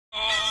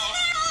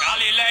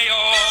Galileo,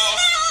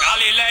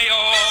 Galileo,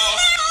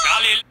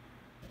 Galileo.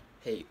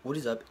 Hey, what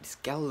is up? It's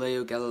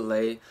Galileo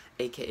Galilei,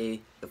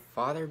 aka the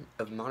father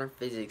of modern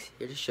physics,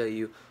 here to show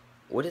you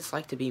what it's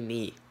like to be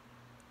me.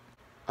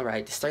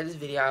 Alright, to start this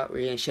video out,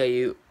 we're going to show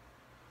you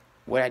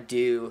what I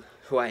do,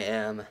 who I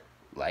am,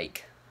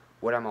 like,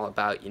 what I'm all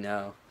about, you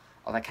know,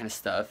 all that kind of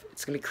stuff.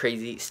 It's going to be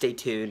crazy. Stay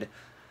tuned.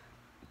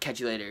 Catch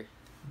you later.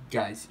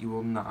 Guys, you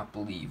will not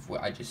believe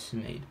what I just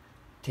made.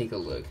 Take a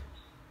look.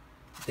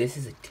 This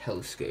is a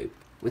telescope.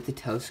 With the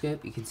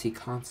telescope, you can see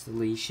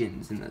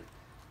constellations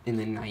in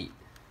the night.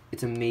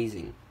 It's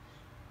amazing.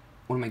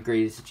 One of my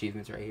greatest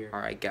achievements right here.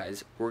 Alright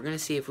guys, we're gonna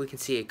see if we can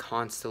see a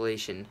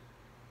constellation.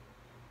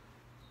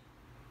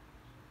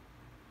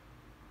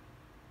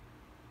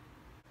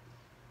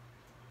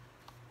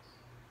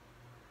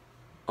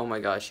 Oh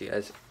my gosh, you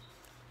guys.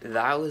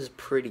 That was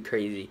pretty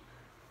crazy.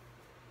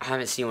 I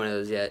haven't seen one of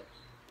those yet,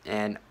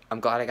 and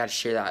I'm glad I got to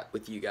share that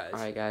with you guys.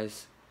 Alright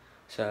guys,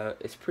 so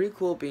it's pretty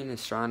cool being an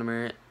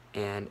astronomer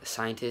and a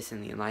scientist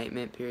in the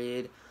Enlightenment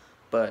period,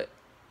 but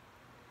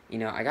you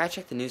know, I gotta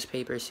check the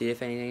newspaper, see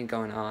if anything's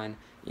going on,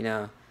 you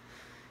know,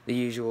 the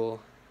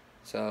usual.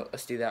 So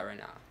let's do that right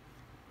now.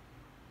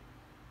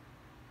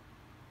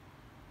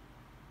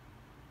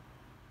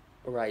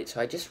 Alright,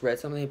 so I just read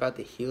something about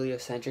the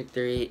heliocentric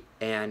theory,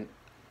 and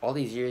all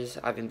these years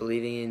I've been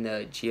believing in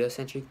the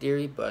geocentric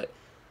theory, but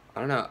I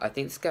don't know, I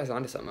think this guy's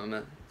onto something. I'm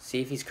gonna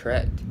see if he's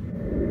correct.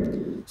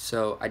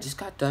 So I just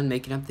got done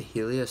making up the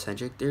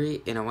heliocentric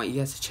theory, and I want you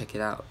guys to check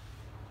it out.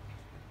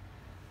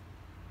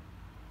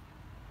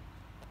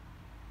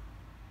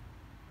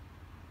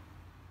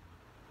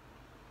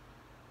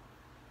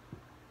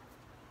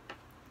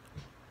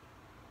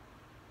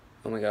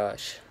 Oh my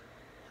gosh,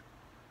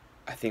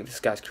 I think this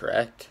guy's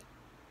correct.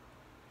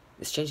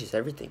 This changes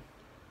everything.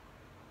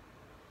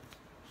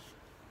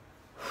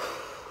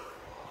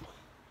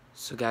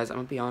 So guys, I'm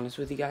gonna be honest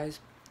with you guys,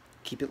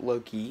 keep it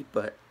low-key,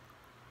 but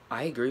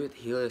I agree with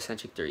the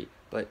heliocentric theory,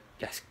 but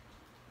guys,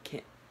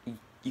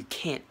 you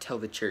can't tell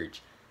the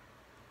church.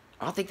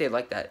 I don't think they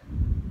like that.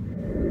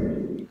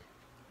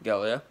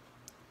 Galileo,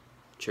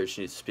 church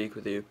needs to speak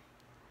with you.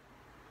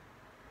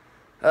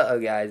 Uh-oh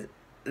guys,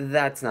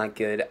 that's not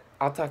good.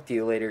 I'll talk to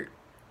you later.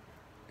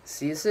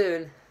 See you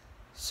soon.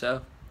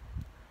 So,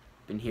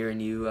 been hearing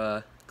you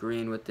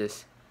agreeing with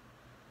this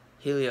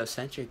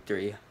heliocentric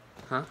theory,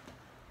 huh?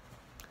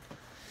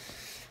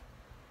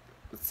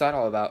 What's that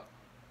all about?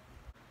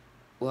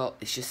 Well,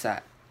 it's just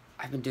that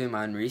I've been doing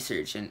my own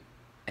research, and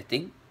I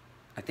think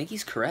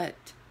he's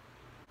correct.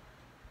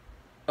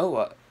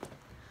 Oh,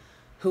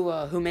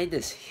 who made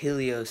this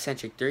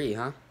heliocentric theory,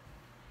 huh?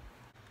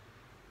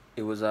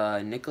 It was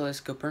Nicholas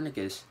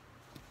Copernicus.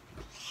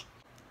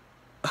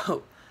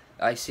 Oh,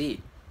 I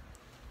see.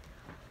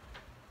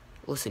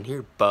 Listen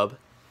here, bub.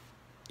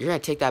 You're gonna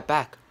take that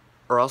back,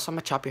 or else I'm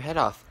gonna chop your head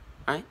off.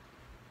 Alright?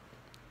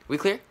 We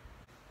clear?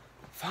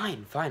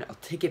 Fine, I'll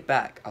take it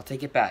back.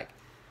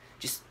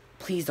 Just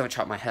please don't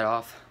chop my head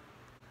off.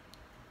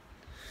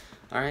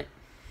 Alright?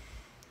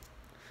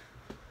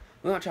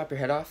 We won't chop your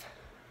head off,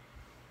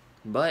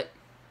 but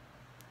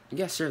you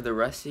gotta serve the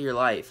rest of your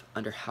life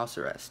under house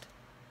arrest.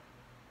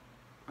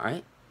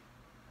 Alright?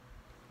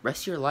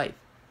 Rest of your life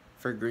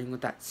for agreeing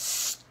with that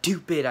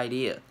stupid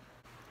idea.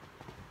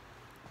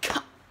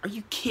 Are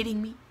you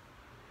kidding me?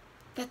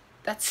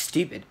 That's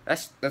stupid.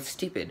 That's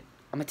stupid.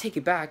 I'm gonna take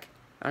it back.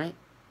 Alright?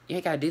 You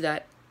ain't gotta do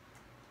that.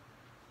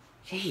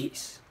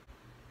 Jeez.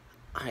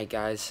 Alright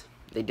guys,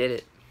 they did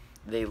it.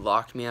 They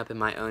locked me up in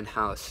my own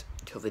house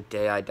till the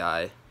day I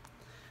die.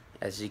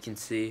 As you can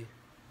see,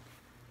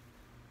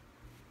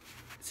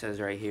 it says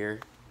right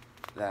here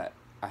that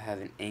I have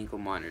an ankle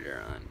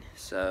monitor on.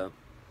 So,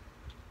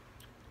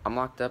 I'm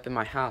locked up in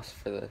my house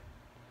for the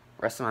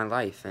rest of my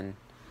life, and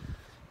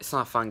it's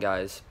not fun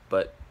guys,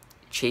 but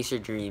chase your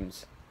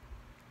dreams.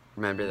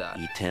 Remember that.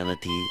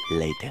 Eternity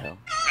later.